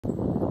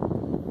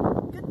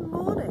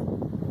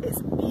It's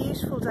a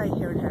beautiful day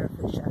here in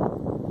Herefordshire.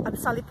 I'm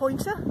Sally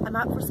Pointer, I'm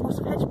out for a spot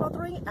of hedge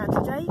bothering, and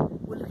today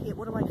we're looking at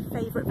one of my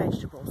favourite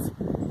vegetables.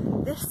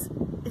 This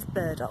is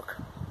burdock.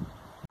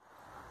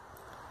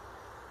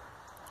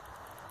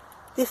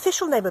 The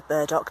official name of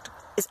burdock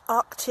is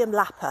Arctium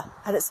lapa,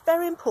 and it's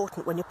very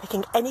important when you're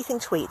picking anything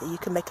to eat that you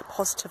can make a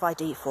positive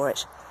ID for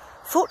it.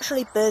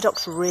 Fortunately,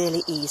 burdock's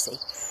really easy.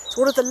 It's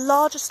one of the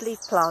largest leaf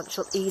plants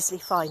you'll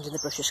easily find in the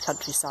British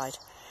countryside.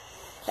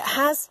 It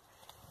has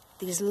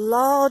these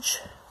large,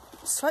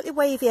 slightly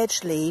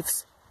wavy-edged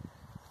leaves,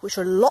 which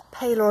are a lot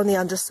paler on the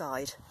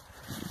underside.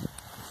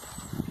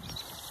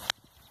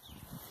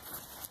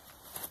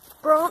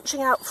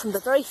 Branching out from the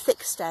very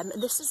thick stem,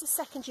 and this is a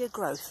second-year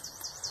growth.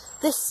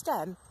 This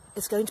stem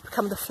is going to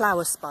become the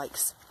flower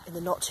spikes in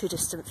the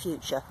not-too-distant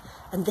future,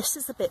 and this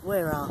is the bit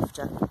we're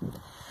after.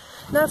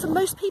 Now, for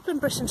most people in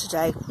Britain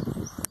today,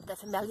 their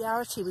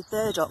familiarity with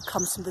burdock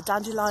comes from the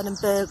dandelion and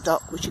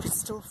burdock, which you can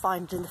still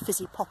find in the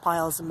fizzy pop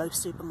aisles in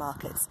most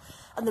supermarkets,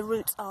 and the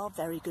roots are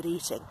very good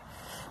eating.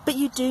 But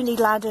you do need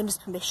landowners'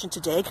 permission to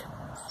dig.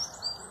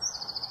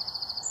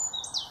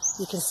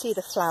 You can see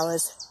the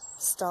flowers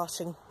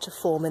starting to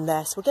form in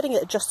there, so we're getting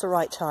it at just the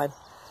right time.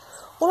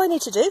 All I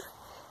need to do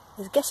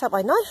is get out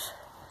my knife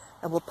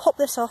and we'll pop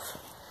this off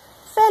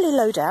fairly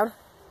low down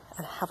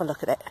and have a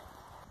look at it.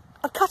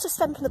 I've cut a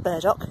stem from the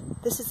burdock.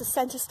 This is the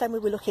centre stem we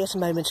were looking at a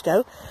moment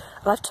ago,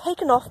 and I've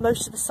taken off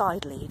most of the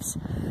side leaves.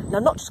 Now,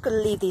 I'm not just going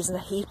to leave these in a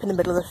heap in the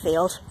middle of the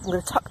field. I'm going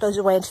to tuck those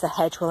away into the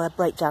hedge where they'll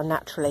break down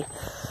naturally.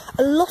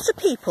 A lot of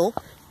people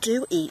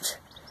do eat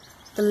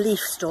the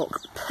leaf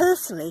stalk.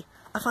 Personally,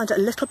 I find it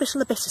a little bit on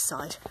the bitter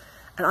side,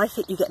 and I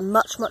think you get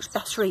much, much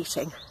better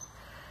eating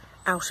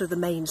out of the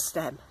main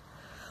stem.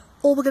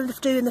 All we're going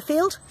to do in the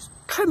field is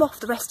trim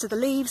off the rest of the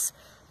leaves.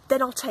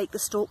 Then I'll take the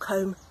stalk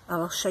home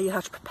and I'll show you how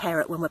to prepare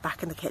it when we're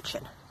back in the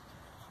kitchen.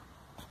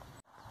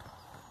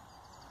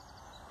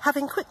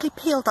 Having quickly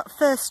peeled that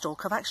first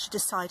stalk, I've actually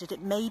decided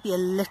it may be a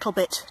little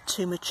bit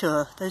too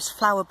mature. Those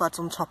flower buds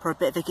on top are a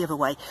bit of a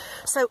giveaway.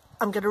 So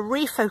I'm going to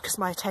refocus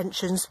my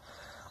attentions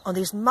on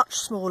these much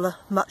smaller,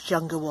 much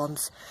younger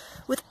ones.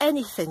 With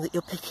anything that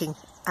you're picking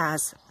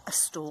as a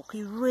stalk,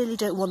 you really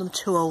don't want them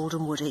too old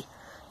and woody.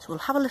 So we'll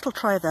have a little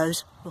try of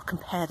those, we'll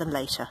compare them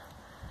later.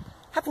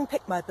 Having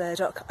picked my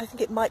burdock, I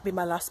think it might be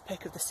my last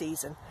pick of the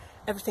season.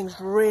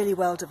 Everything's really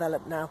well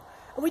developed now,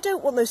 and we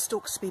don't want those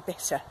stalks to be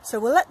bitter, so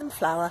we'll let them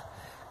flower,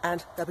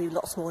 and there'll be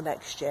lots more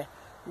next year.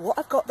 What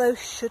I've got though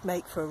should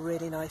make for a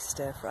really nice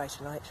stir fry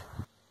tonight.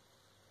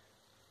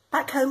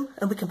 Back home,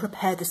 and we can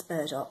prepare this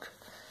burdock.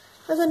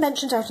 As I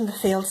mentioned out in the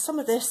field, some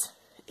of this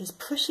is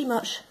pretty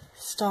much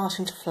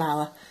starting to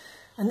flower,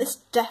 and this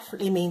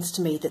definitely means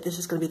to me that this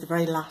is going to be the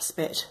very last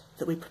bit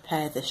that we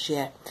prepare this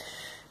year.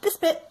 This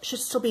bit should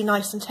still be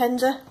nice and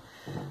tender.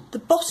 The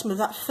bottom of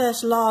that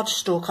first large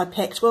stalk I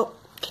picked, well,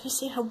 can you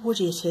see how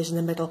woody it is in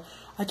the middle?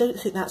 I don't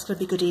think that's going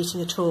to be good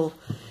eating at all.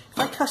 If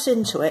I cut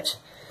into it,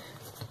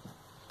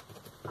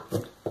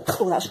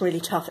 oh, that's really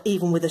tough,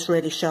 even with this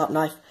really sharp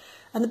knife.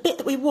 And the bit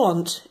that we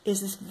want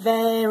is this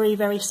very,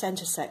 very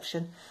centre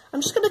section.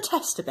 I'm just going to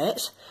test a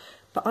bit,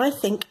 but I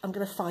think I'm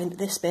going to find that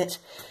this bit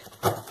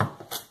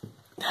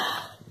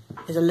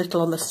is a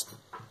little on the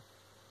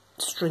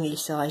stringy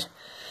side.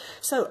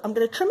 So I'm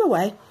going to trim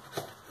away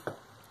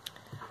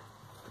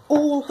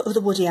all of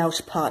the woody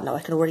outer part. Now I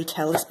can already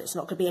tell this bit's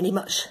not going to be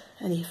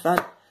any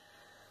fun.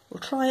 We'll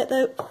try it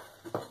though.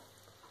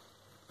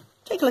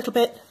 Take a little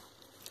bit,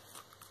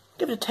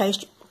 give it a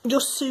taste. You'll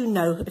soon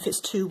know if it's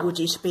too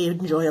woody to be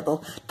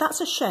enjoyable. That's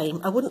a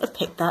shame. I wouldn't have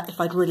picked that if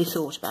I'd really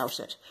thought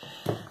about it.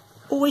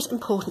 Always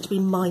important to be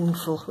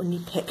mindful when you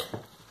pick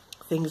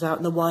things out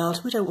in the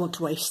wild. We don't want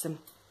to waste them.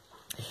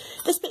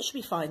 This bit should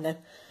be fine though.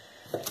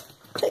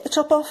 Take the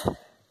top off.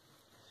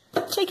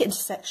 Take it into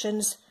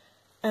sections,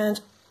 and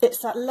it's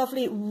that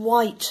lovely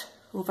white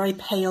or very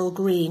pale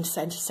green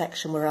centre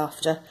section we're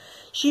after.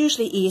 It's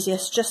usually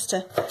easiest just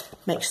to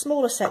make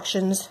smaller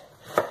sections,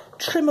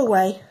 trim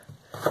away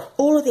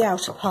all of the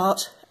outer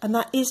part, and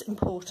that is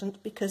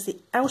important because the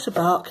outer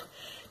bark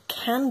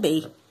can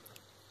be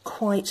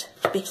quite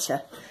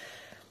bitter.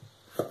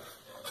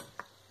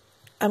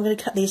 I'm going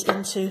to cut these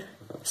into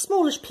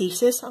smallish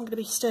pieces. I'm going to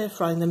be stir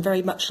frying them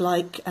very much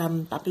like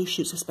bamboo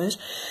shoots, I suppose,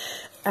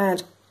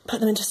 and put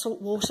them into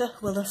salt water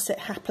where they'll sit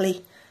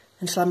happily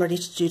until I'm ready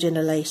to do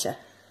dinner later.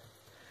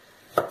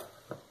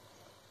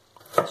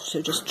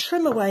 So just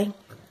trim away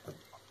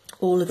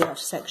all of the outer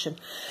section.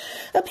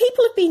 Now,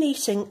 people have been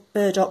eating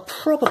burdock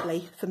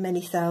probably for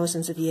many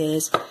thousands of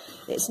years.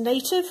 It's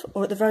native,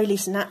 or at the very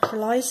least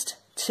naturalised,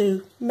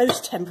 to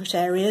most temperate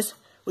areas,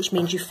 which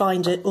means you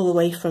find it all the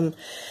way from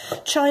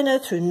China,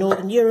 through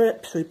Northern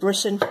Europe, through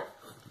Britain.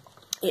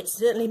 It's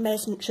certainly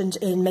mentioned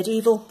in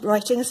medieval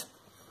writings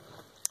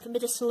for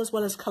medicinal as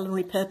well as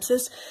culinary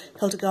purposes.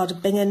 Hildegard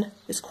of Bingen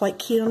is quite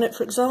keen on it,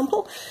 for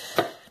example.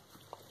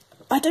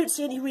 I don't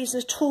see any reason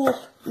at all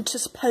to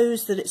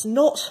suppose that it's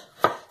not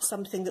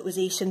something that was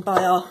eaten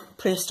by our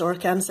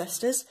prehistoric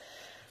ancestors.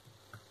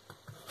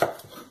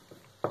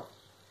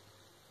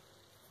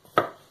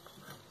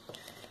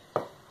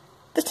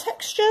 The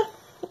texture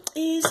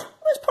is,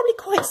 well, it's probably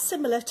quite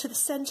similar to the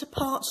centre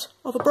part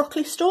of a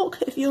broccoli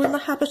stalk, if you're in the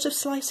habit of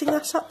slicing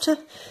that up to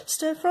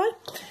stir fry.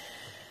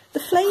 The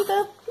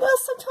flavour, well,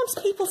 sometimes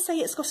people say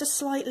it's got a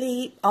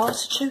slightly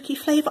artichokey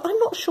flavour. I'm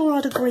not sure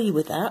I'd agree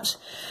with that.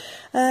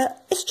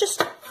 It's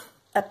just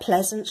a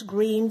pleasant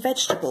green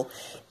vegetable.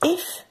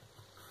 If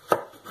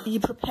you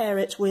prepare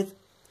it with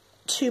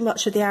too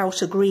much of the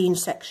outer green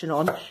section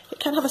on, it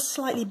can have a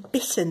slightly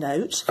bitter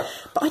note,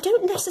 but I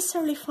don't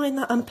necessarily find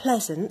that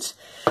unpleasant.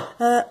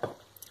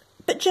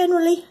 But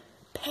generally,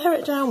 pare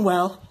it down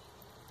well.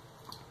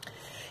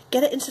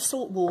 Get it into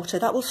salt water.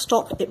 That will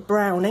stop it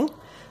browning,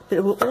 but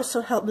it will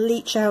also help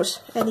leach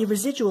out any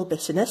residual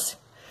bitterness.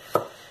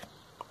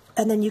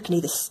 And then you can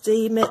either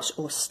steam it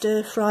or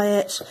stir fry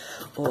it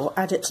or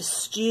add it to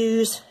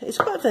stews. It's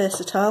quite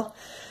versatile.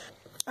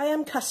 I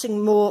am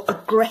cutting more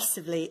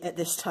aggressively at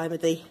this time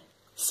of the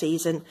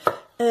season.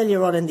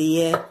 Earlier on in the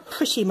year,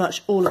 pretty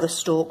much all of the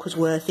stalk was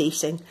worth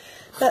eating,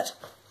 but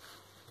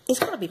it's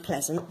got to be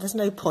pleasant. There's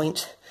no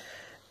point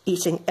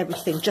eating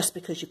everything just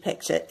because you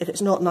picked it. If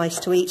it's not nice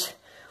to eat,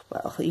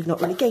 well, you've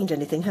not really gained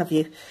anything, have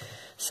you?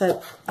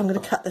 So I'm going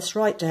to cut this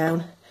right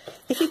down.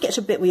 If you get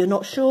to a bit where you're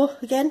not sure,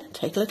 again,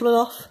 take a little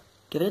off,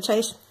 give it a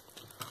taste,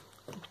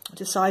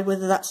 decide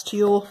whether that's to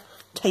your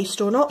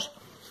taste or not.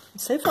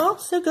 And so far,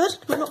 so good.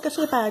 We're not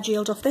getting a bad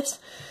yield off this.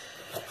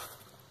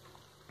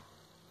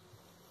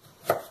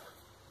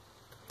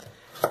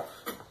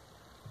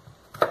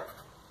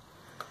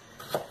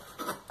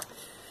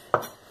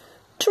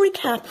 To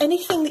recap,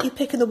 anything that you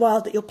pick in the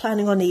wild that you're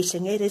planning on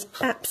eating, it is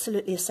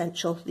absolutely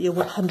essential that you're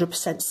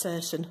 100%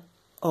 certain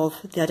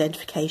of the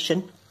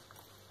identification.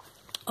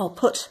 I'll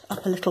put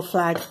up a little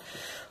flag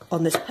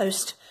on this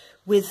post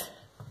with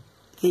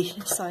the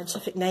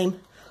scientific name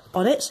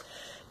on it.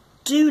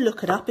 Do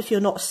look it up if you're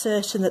not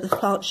certain that the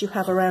plants you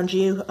have around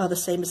you are the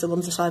same as the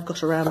ones that I've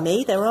got around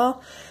me. There are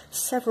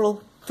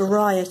several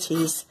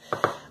varieties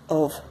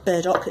of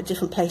burdock at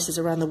different places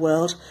around the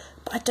world,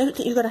 but I don't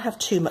think you're going to have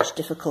too much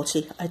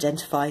difficulty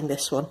identifying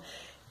this one.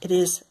 It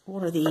is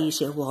one of the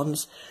easier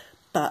ones,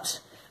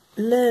 but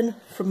learn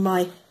from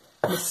my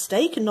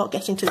mistake and not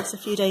getting to this a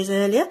few days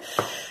earlier.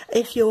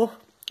 If your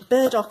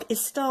burdock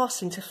is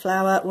starting to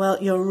flower, well,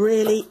 you're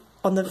really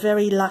on the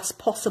very last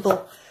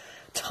possible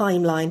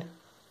timeline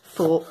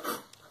for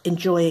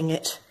enjoying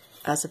it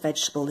as a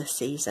vegetable this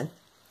season.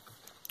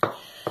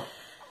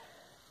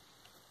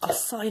 I'll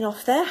sign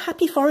off there.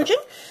 Happy foraging.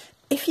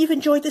 If you've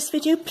enjoyed this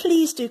video,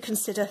 please do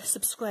consider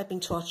subscribing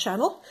to our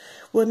channel.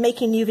 We're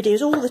making new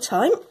videos all the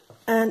time,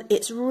 and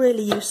it's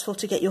really useful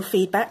to get your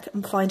feedback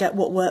and find out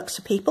what works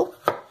for people.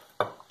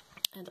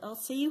 And I'll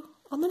see you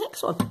on the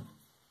next one.